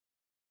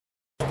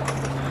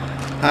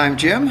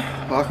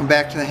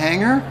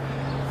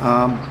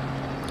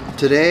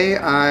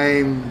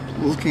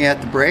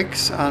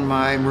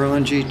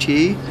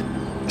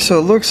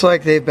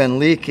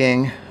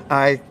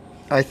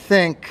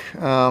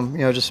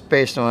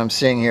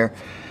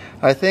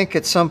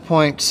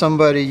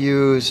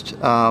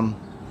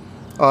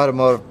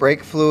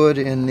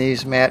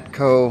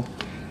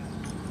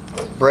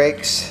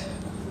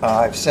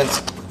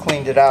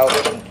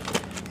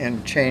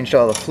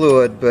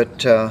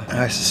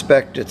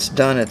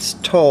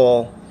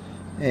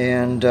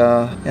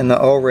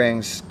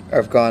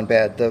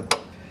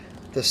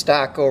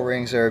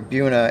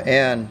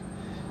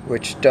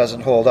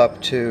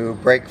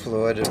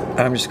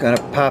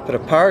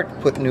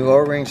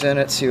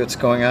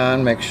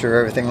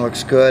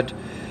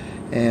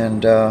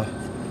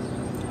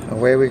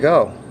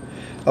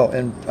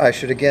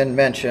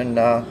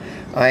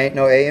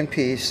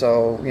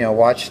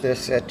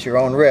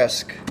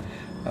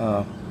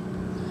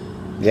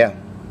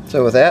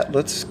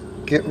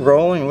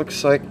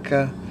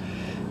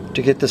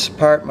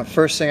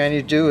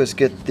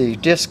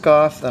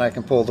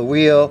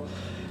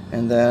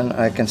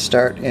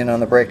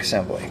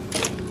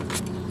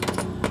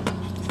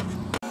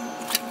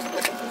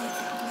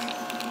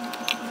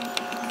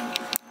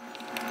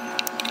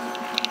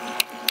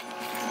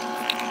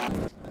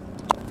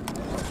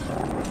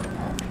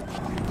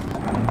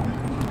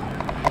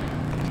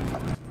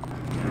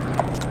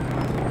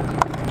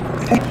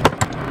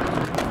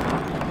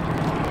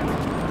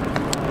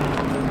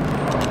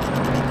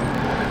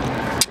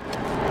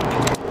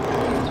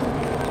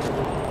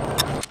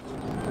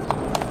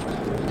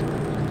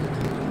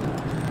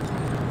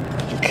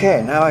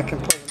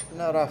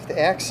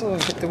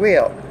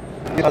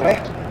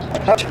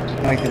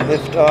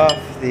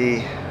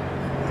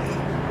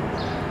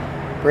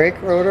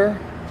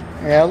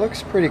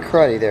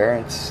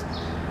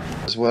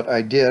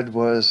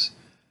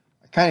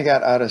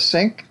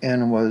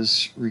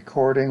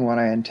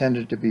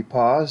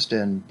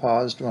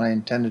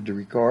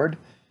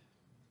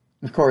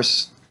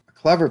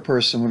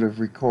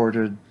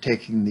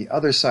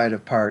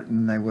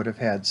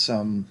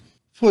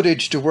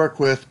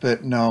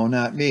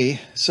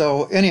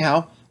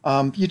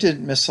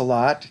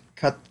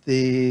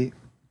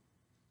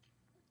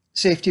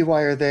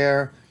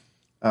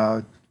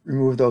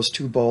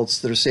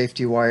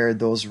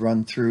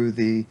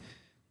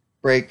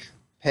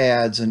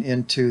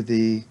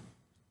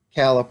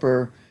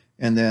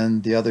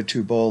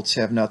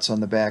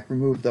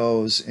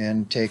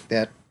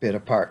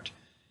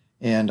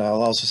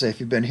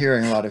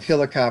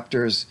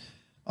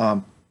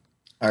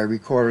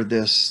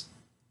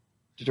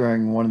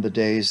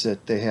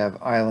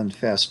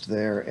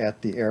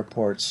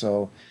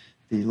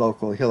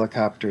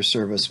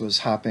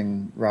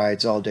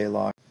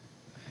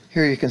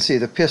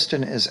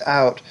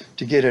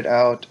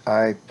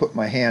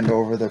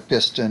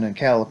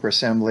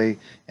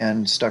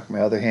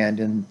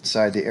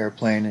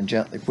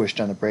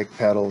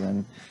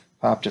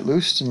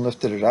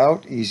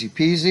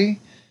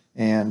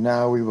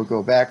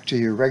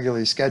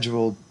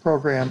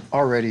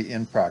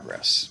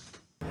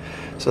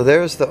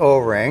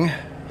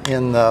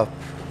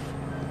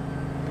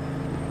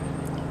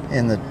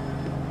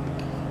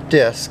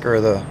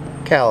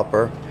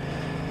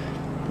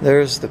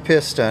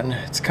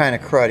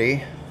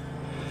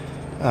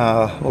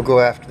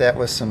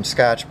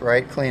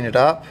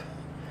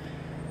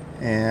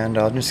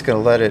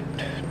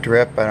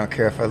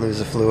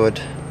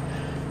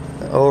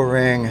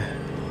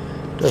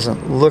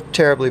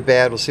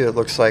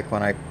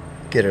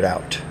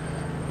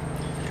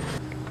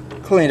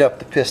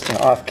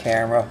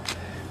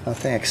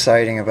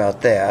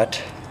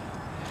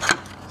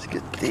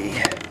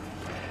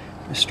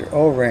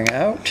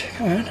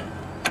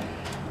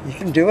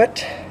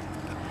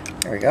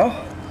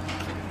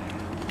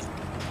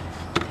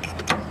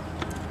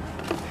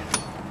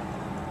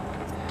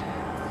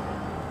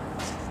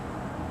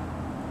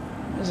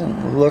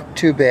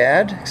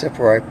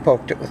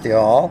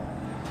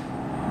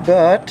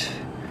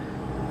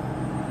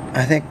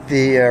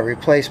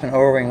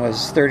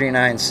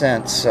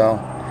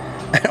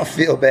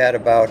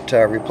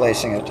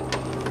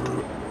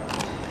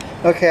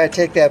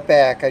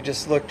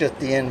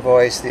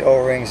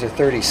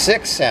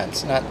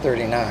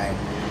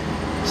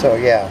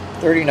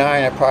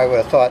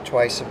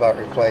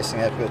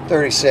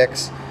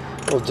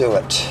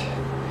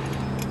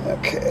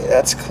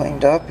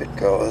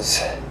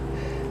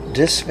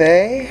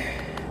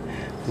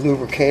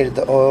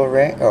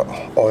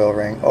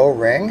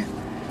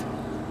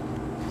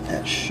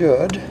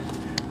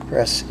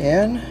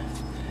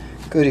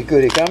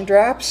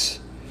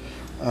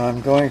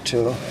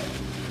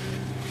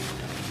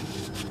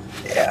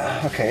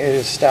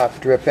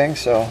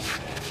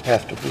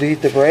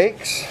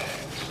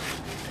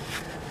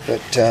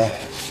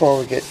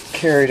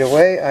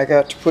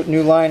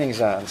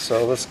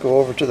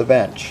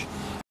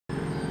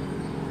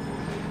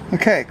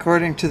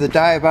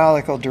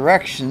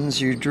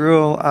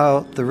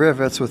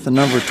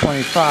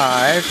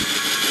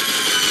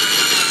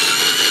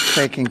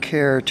taking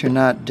care to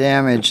not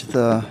damage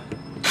the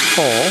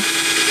hole.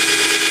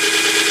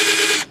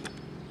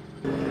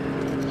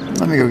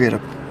 Let me go get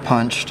a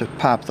punch to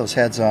pop those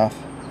heads off.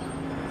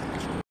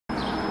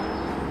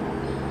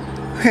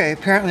 Okay,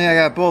 apparently I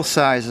got both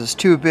sizes,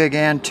 too big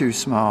and too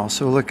small.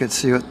 So look and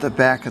see what the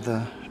back of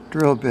the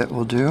drill bit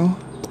will do.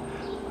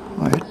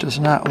 Well, it does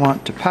not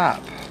want to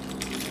pop.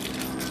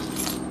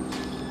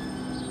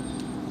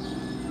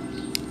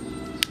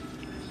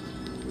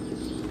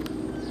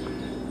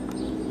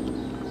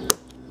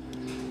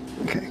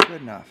 Okay,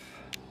 good enough.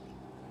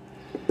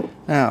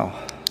 Now,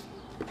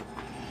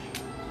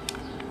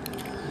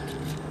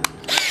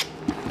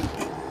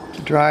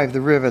 to drive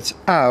the rivets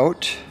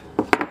out,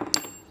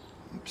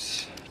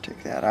 oops,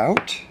 take that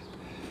out.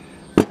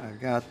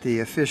 I've got the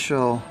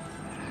official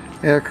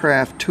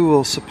aircraft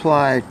tool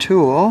supply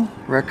tool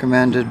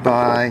recommended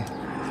by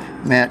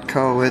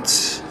Matco.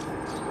 It's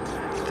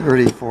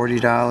 $30,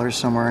 $40,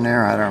 somewhere in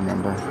there, I don't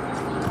remember.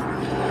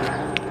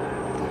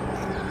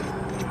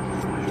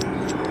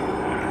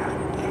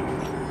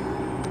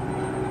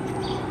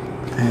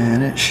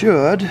 And it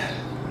should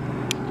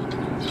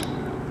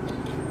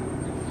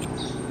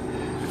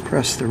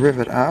press the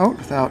rivet out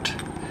without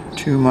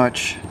too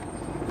much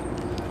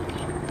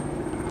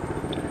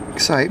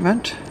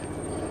excitement.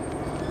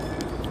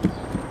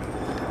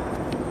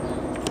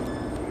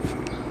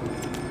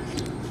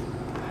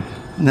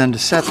 And then to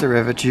set the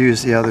rivet,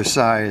 use the other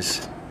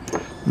size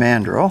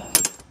mandrel.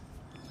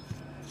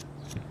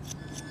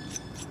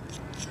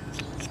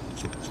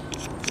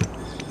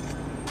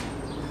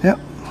 Yep,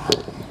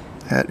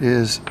 that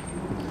is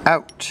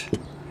out.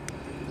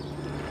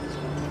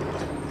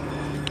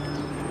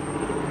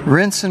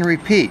 Rinse and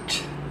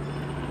repeat.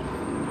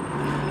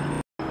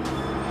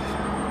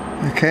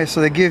 Okay,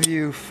 so they give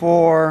you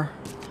four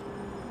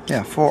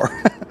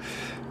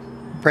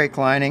brake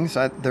linings.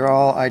 They're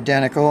all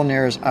identical,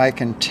 near as I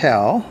can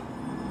tell.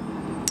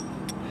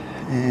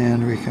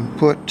 And we can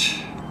put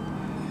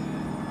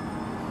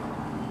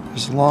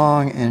there's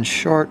long and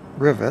short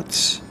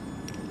rivets.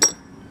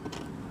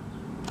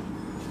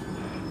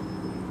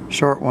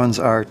 Short ones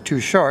are too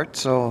short,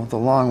 so the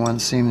long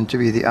ones seem to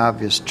be the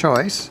obvious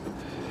choice.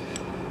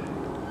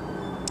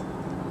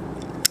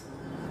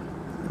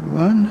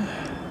 One,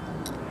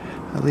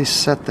 at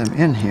least set them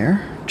in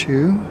here.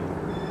 Two.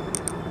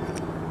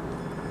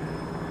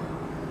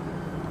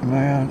 Am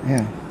I on?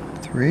 Yeah.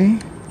 Three.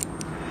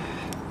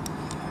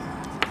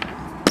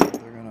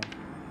 They're gonna.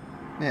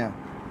 Yeah.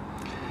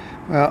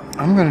 Well,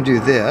 I'm gonna do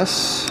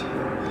this.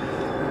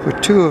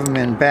 Put two of them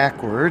in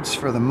backwards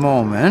for the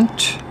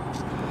moment,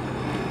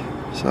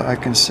 so I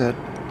can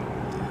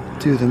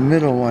do the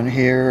middle one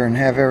here and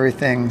have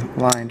everything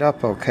lined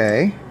up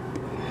okay.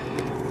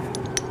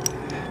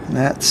 And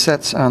that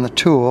sets on the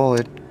tool.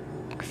 It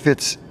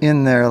fits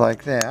in there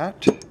like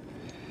that.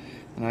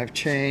 And I've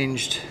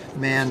changed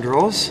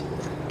mandrels.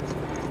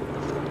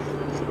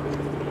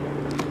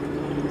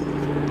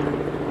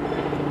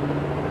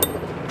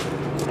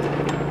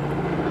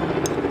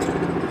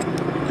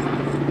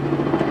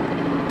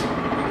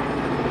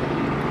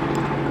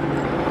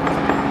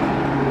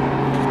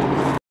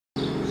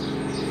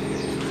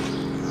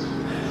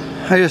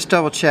 I just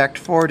double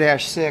checked.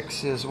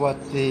 4-6 is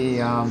what the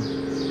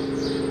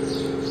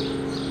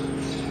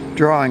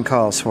drawing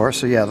calls for.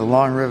 So yeah, the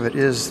long rivet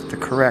is the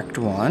correct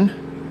one.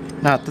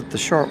 Not that the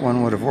short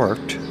one would have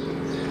worked.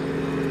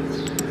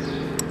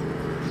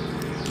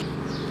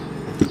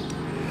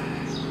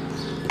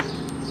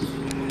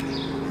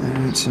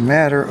 And it's a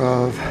matter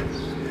of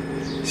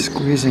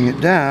squeezing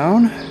it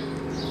down.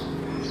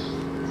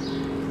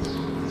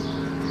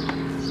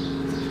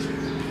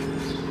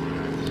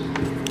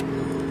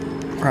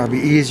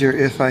 Probably easier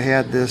if I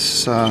had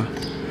this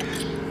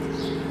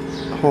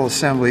whole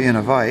assembly in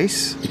a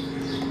vise.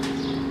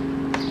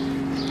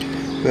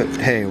 But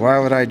hey, why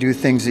would I do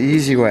things the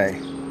easy way?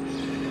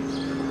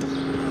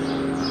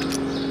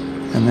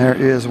 And there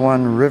is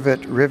one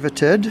rivet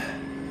riveted.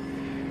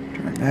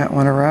 Turn that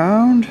one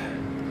around.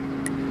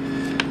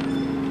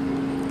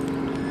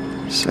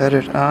 Set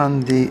it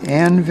on the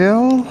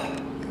anvil.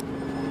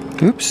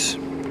 Oops.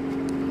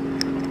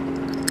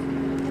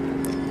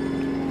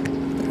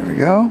 There we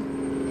go.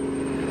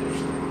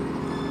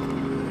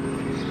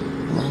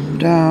 Run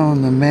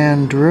down the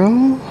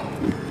mandrel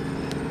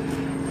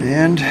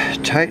and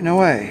tighten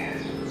away.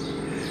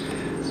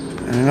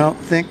 And I don't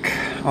think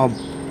I'll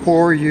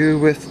bore you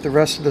with the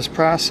rest of this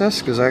process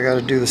because I got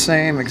to do the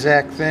same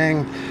exact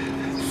thing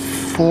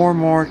 4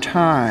 more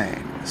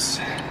times.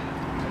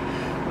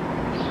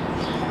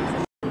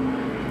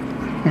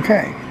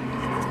 Okay,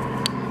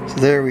 so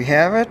there we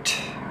have it.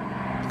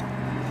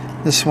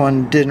 This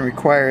one didn't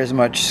require as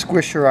much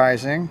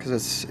squisherizing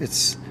because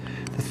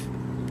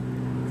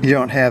you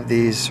don't have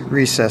these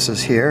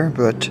recesses here,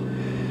 but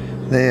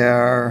they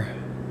are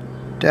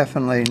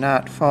definitely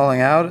not falling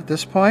out at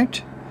this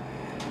point.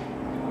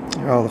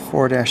 Here are all the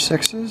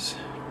 4-6s,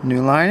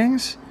 new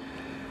linings.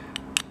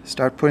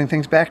 Start putting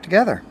things back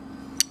together.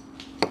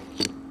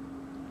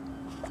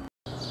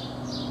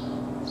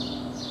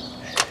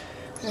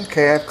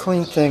 Okay, I've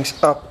cleaned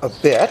things up a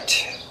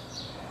bit.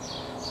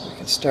 We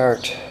can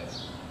start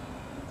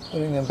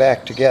putting them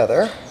back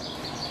together.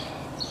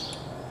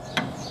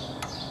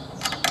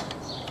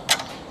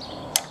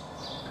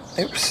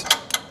 Oops,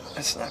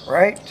 that's not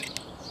right.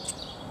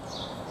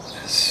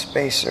 This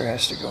spacer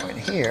has to go in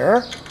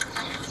here.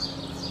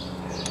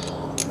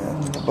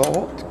 And the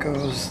bolt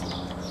goes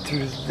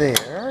through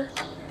there.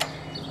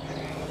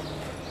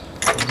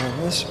 And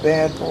then this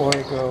bad boy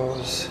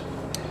goes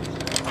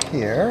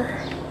here.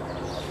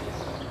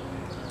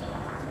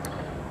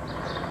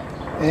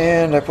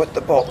 And I put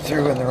the bolt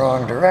through in the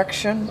wrong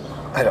direction.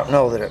 I don't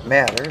know that it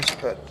matters,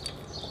 but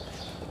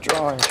the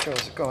drawing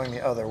shows it going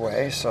the other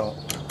way, so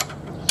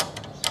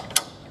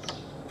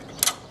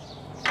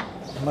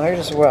might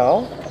as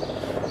well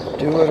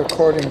do it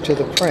according to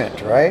the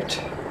print,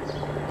 right?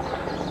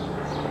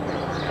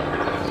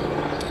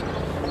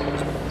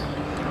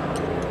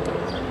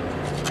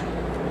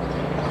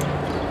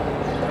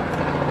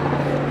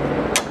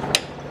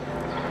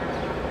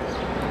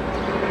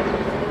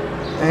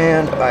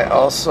 And I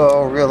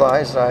also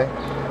realized I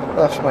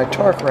left my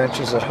torque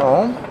wrenches at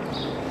home,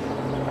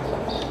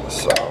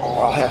 so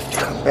I'll have to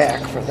come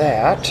back for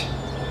that.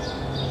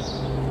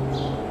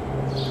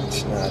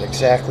 It's not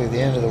exactly the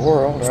end of the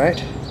world,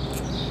 right?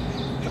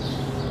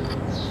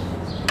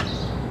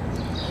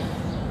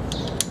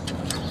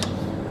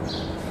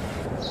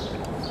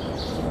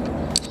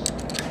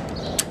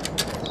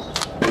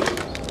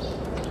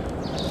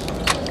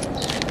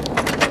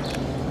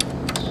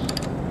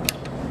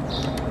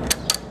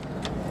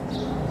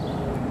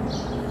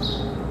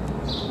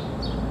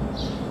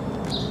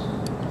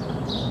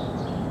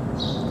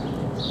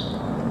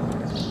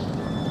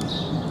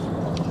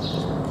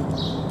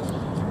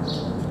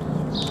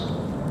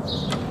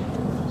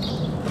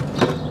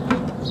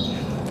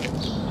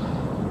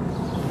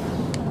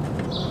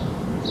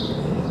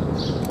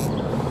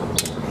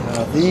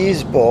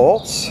 These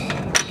bolts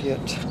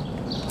get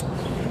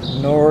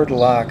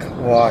Nord-lock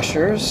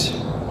washers.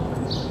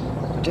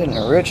 Didn't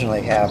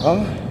originally have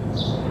them,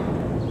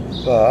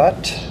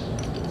 but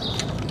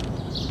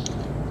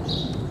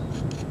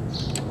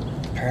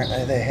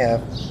apparently they have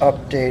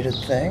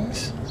updated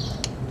things.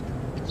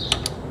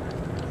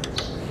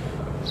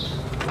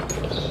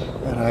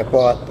 And I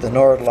bought the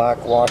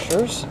Nord-lock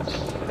washers.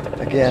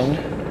 Again,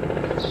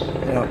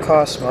 they don't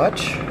cost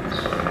much.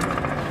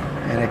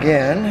 And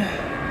again,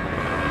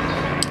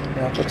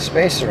 you put the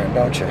spacer in,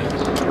 don't you?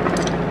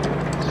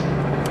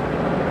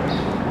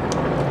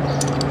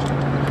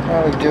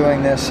 Probably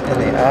doing this in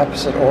the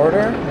opposite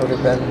order would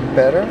have been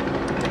better.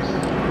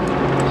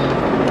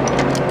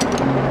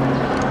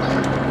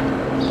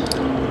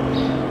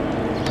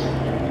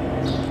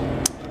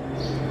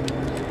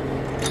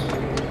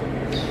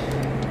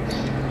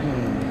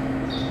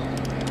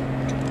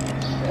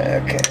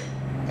 Okay.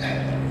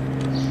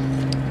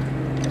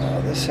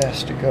 Now this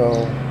has to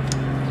go.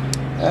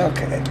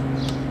 Okay.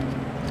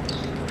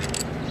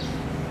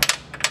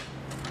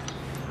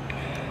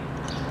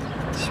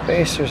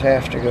 Spacers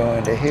have to go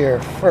into here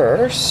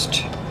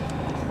first,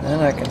 then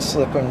I can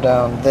slip them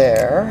down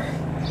there,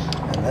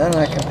 and then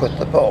I can put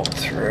the bolt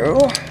through.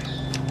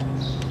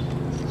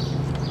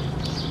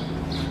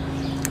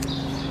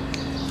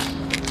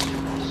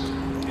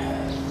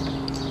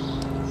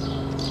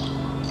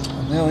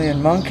 A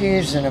million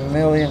monkeys and a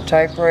million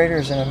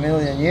typewriters in a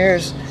million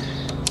years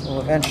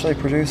will eventually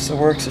produce the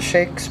works of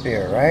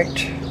Shakespeare,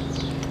 right?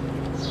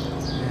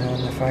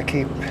 And if I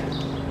keep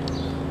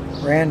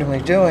randomly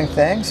doing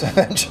things,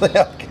 eventually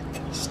I'll get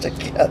this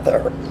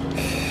together.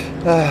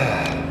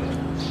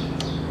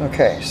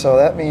 Okay, so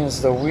that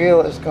means the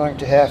wheel is going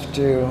to have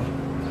to,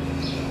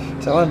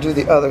 so I want to do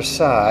the other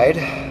side.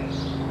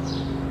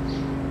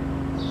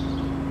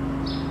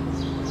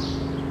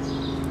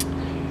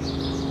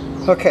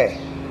 Okay,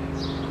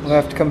 we'll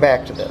have to come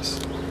back to this.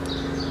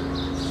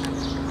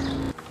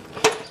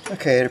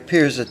 Okay, it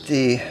appears that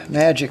the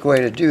magic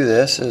way to do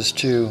this is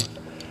to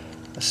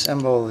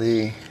assemble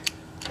the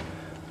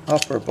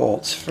upper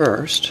bolts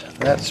first.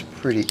 That's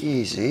pretty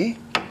easy.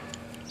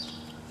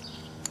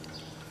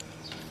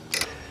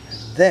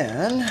 And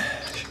then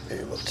I should be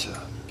able to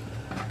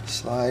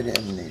slide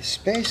in these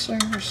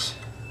spacers.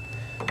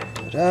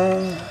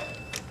 Ta-da!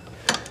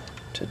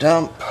 To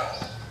dump.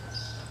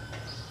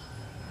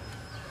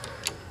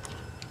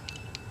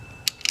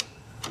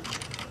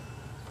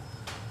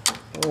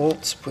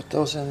 Bolts, put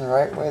those in the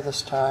right way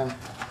this time.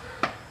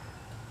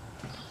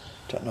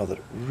 Don't know that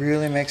it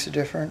really makes a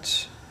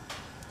difference.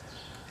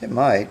 It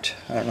might.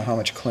 I don't know how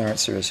much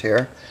clearance there is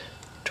here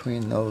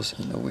between those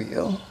and the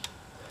wheel.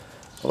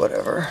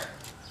 Whatever.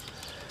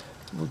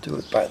 We'll do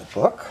it by the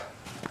book.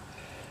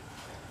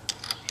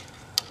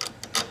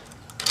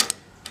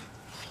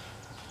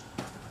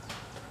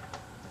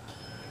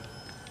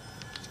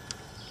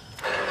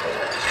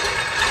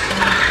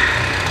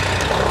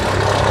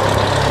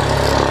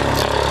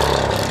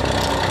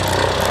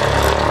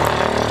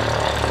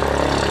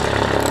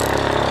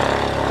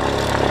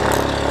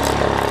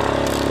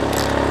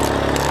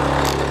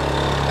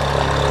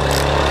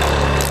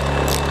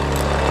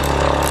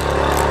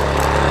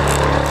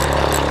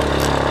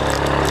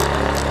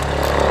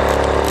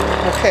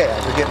 Okay,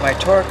 I will get my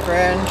torque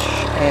wrench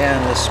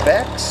and the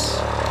specs,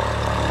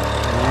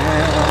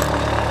 and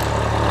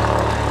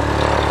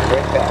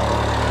right back.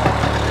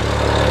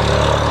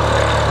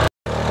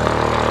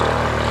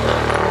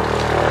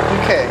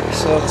 Okay,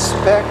 so the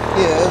spec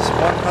is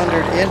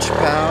 100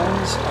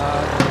 inch-pounds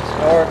on these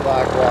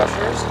Nord-Lock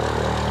washers.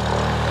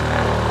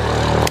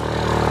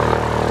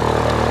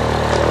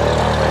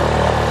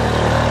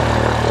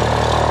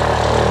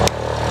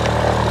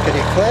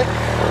 Click.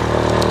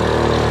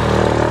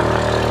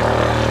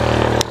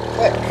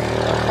 Click.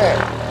 Okay,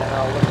 and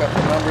I'll look up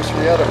the numbers for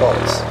the other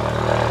bolts.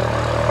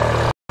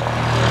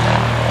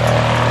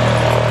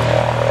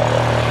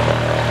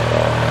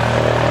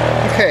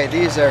 Okay,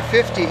 these are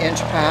 50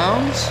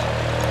 inch-pounds.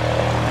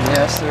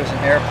 Yes, there's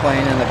an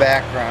airplane in the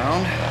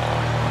background.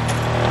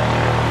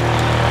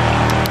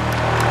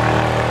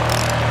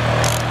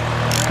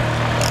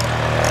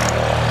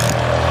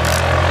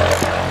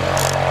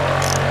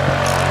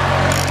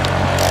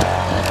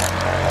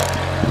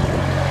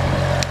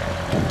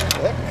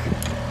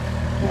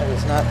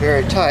 Not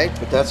very tight,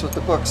 but that's what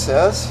the book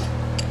says.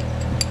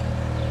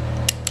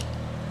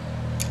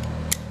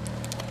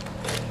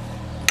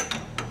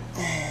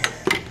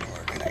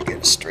 Where can I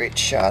get a straight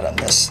shot on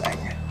this thing?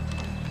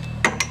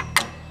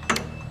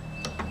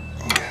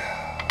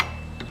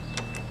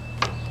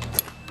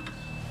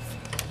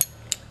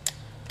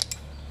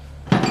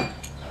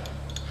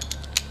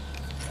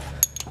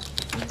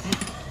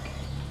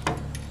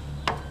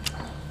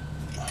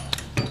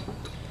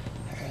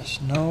 There's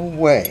no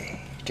way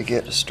to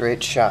get a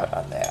straight shot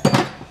on that.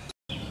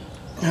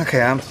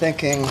 Okay, I'm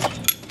thinking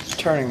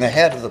turning the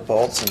head of the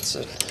bolt, since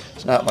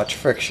it's not much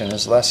friction,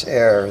 is less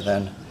air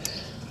than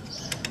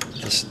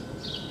this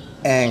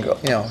angle.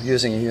 You know,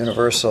 using a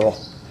universal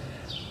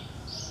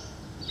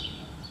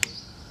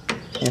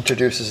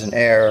introduces an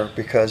error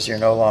because you're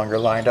no longer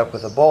lined up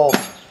with a bolt,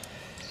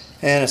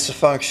 and it's a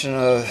function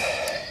of,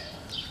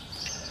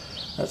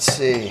 let's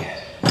see,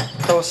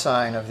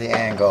 cosine of the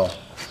angle.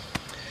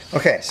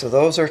 Okay, so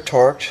those are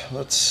torqued.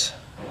 Let's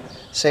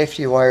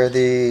safety wire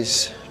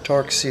these,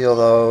 torque seal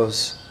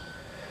those,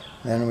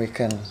 then we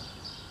can,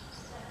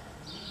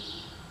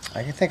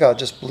 I think I'll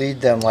just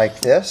bleed them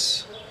like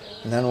this,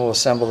 and then we'll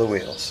assemble the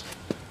wheels.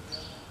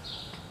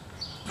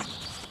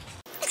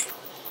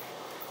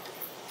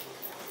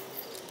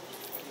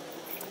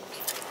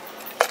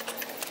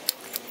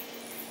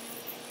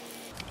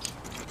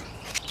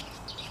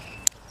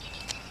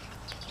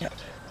 Yep.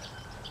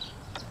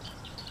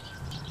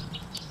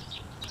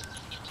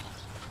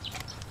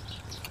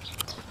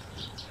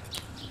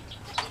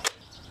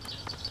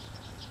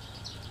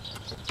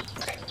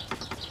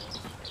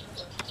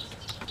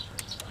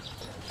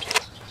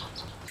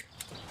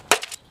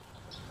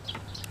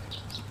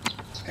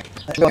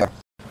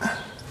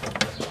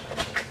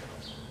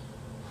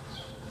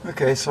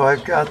 Okay, so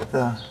I've got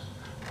the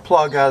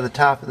plug out of the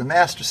top of the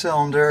master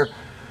cylinder.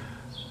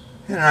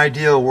 In an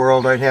ideal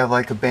world, I'd have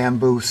like a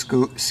bamboo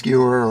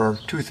skewer or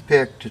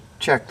toothpick to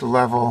check the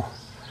level.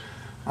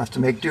 I'll have to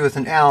make do with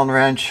an Allen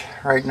wrench.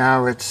 Right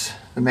now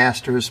the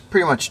master is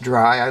pretty much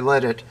dry.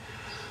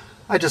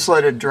 I just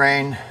let it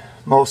drain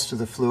most of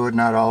the fluid,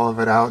 not all of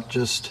it out,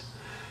 just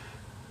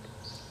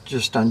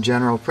on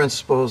general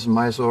principles, and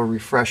might as well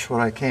refresh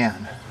what I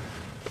can.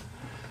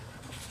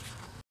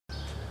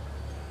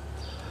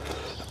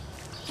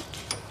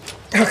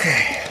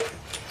 Okay,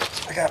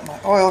 I got my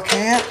oil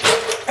can,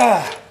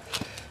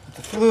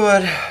 the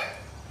fluid,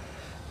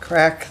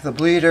 crack the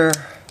bleeder,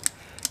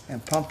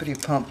 and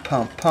pumpity pump,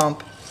 pump,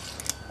 pump.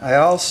 I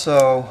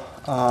also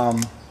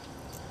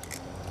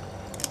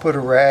put a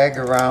rag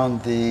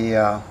around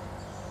the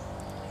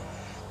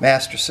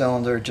master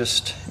cylinder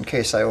just in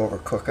case I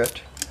overcook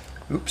it.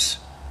 Oops.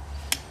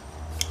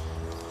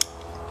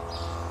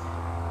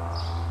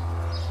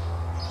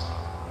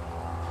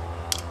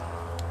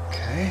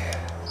 Okay.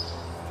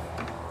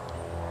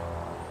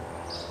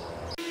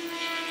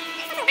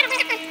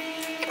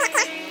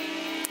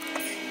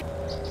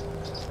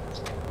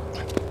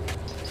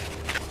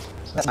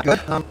 That's not good.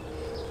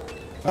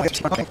 I'll get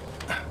some pumping.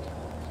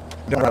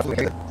 I'm doing a lot of fluid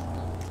here.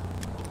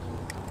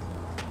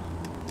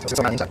 Still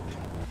on the inside.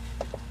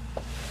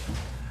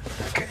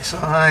 Okay, so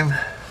I'm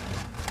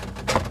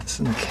this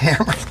in the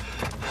camera.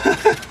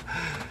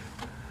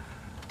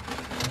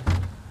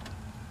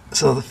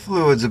 So the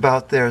fluid's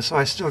about there, so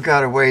I still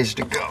got a ways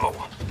to go.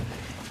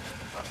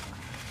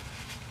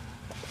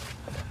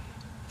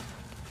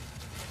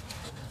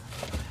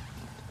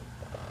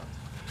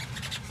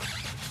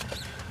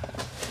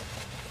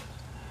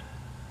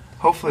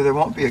 Hopefully there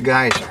won't be a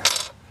geyser.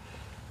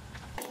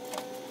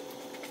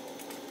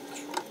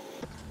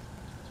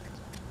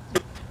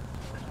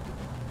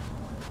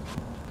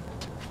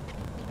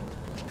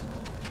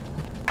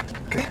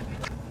 Okay.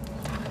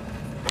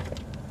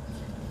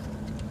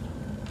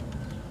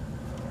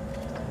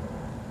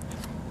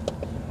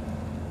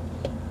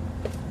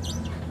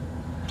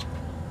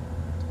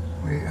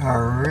 We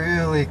are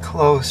really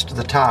close to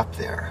the top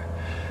there.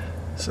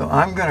 So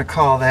I'm going to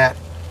call that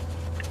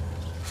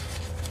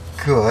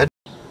good.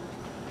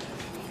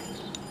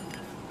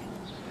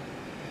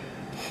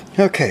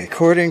 Okay,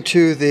 according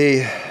to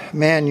the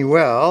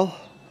manual,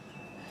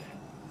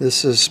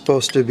 this is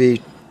supposed to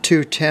be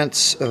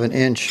 2/10 of an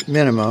inch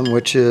minimum,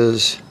 which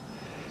is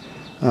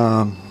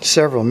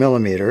several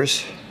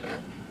millimeters.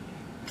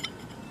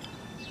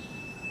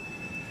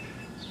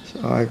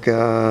 So I've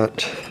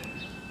got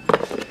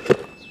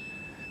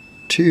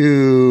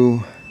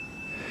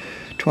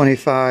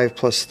 225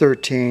 plus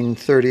 13,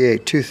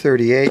 38,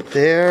 238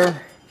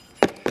 there.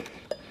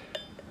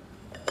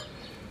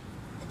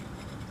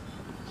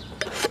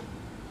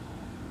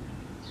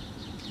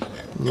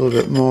 A little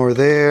bit more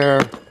there.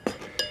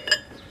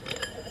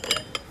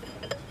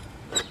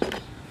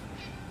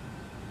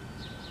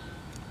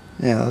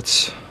 Yeah,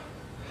 that's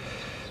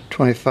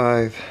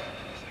 25,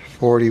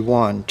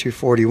 41,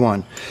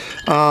 241.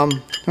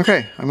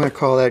 Okay, I'm going to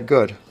call that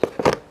good.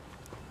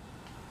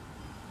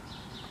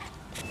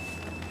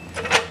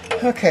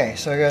 Okay,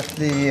 so I got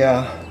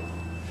the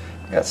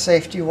got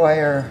safety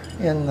wire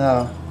in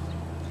the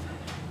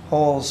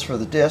holes for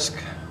the disc.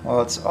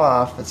 While it's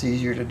off, it's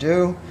easier to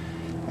do.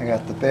 I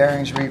got the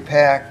bearings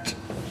repacked.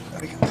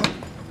 We can put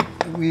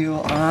the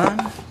wheel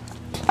on.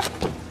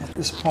 At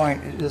this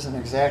point, it isn't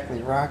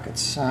exactly rocket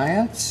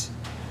science.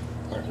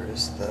 Where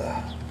is the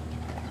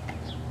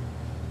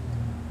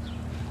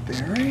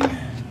bearing?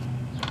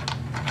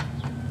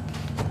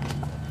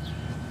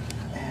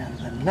 And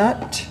the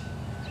nut.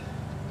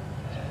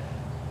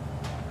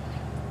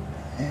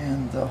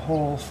 And the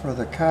hole for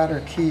the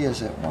cotter key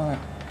is at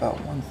about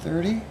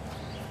 130.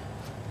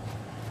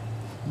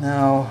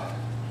 Now,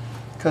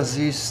 because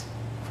these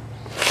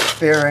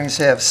bearings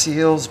have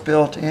seals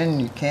built in,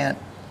 you can't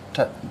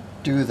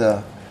do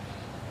the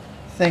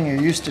thing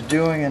you're used to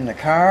doing in the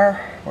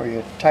car, where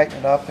you tighten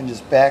it up and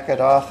just back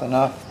it off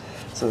enough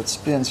so it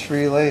spins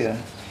freely. It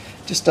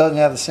just doesn't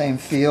have the same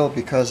feel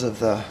because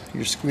of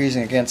you're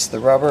squeezing against the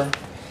rubber.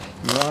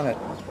 You want it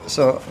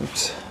so.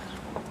 Oops.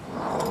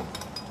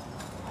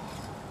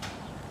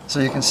 So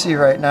you can see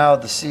right now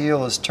the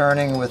seal is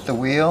turning with the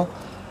wheel.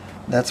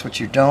 That's what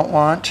you don't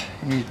want.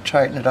 You need to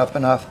tighten it up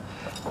enough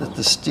that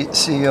the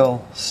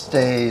seal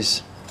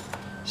stays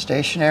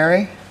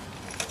stationary.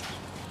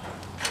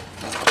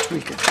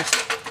 Tweak it just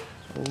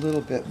a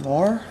little bit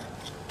more,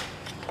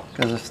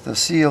 because if the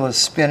seal is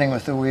spinning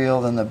with the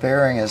wheel, then the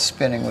bearing is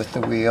spinning with the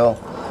wheel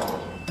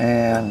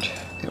and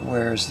it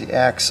wears the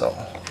axle.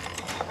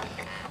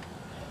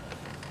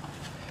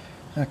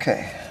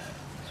 Okay,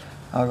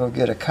 I'll go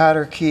get a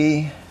cotter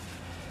key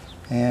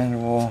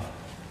and we'll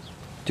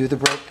do the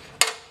brake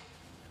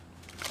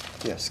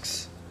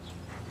discs.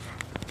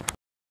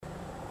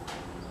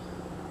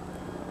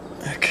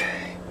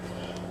 Okay.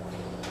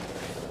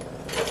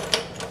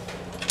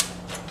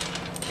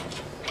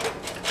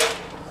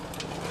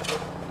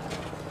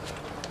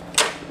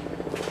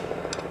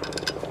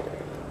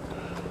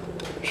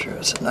 Sure,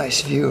 it's a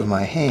nice view of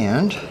my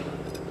hand.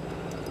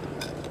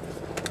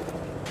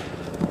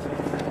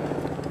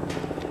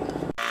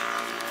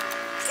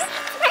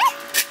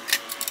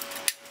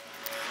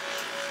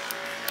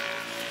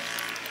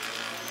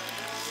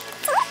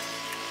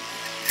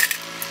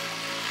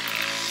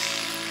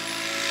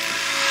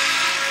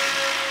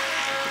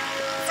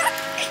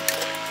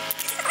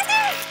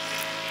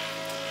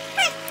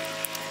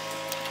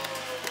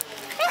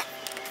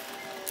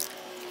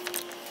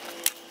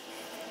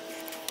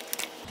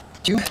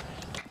 Two,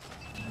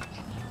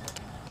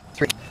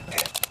 three.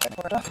 Okay, back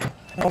pour it off.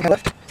 No, my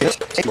left. Yes,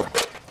 same more.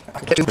 I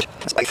can get two, but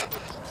that's life.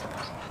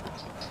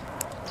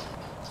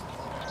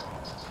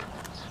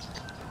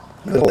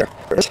 Another hole there.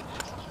 There it is.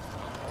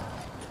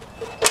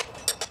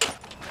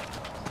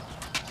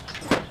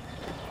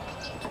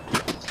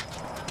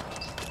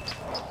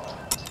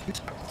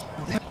 Oops.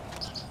 Over there.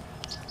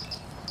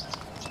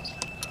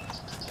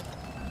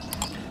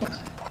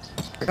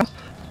 There we go.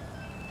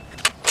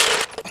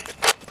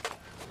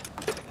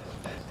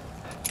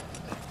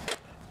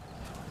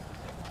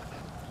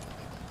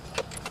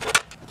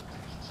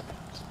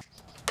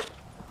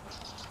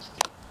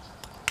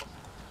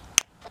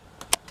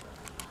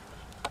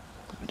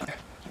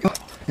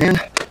 And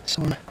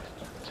some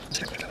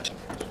extra jobs.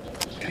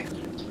 Okay.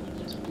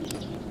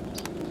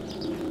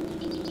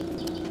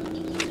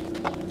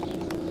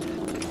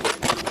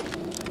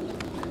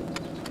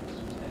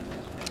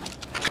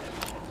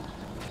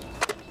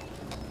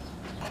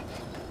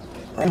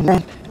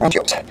 Round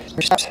goes.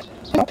 Where stops?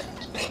 No.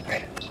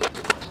 Okay.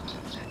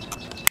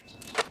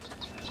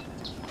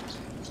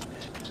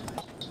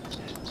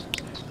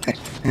 Okay,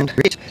 and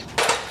reach.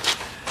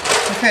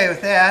 Okay,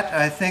 with that,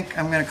 I think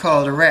I'm going to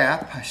call it a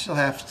wrap. I still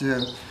have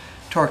to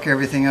torque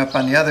everything up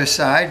on the other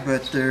side,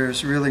 but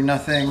there's really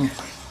nothing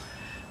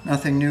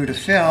new to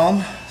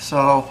film.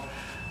 So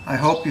I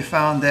hope you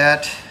found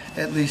that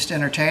at least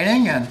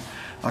entertaining, and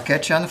I'll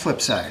catch you on the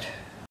flip side.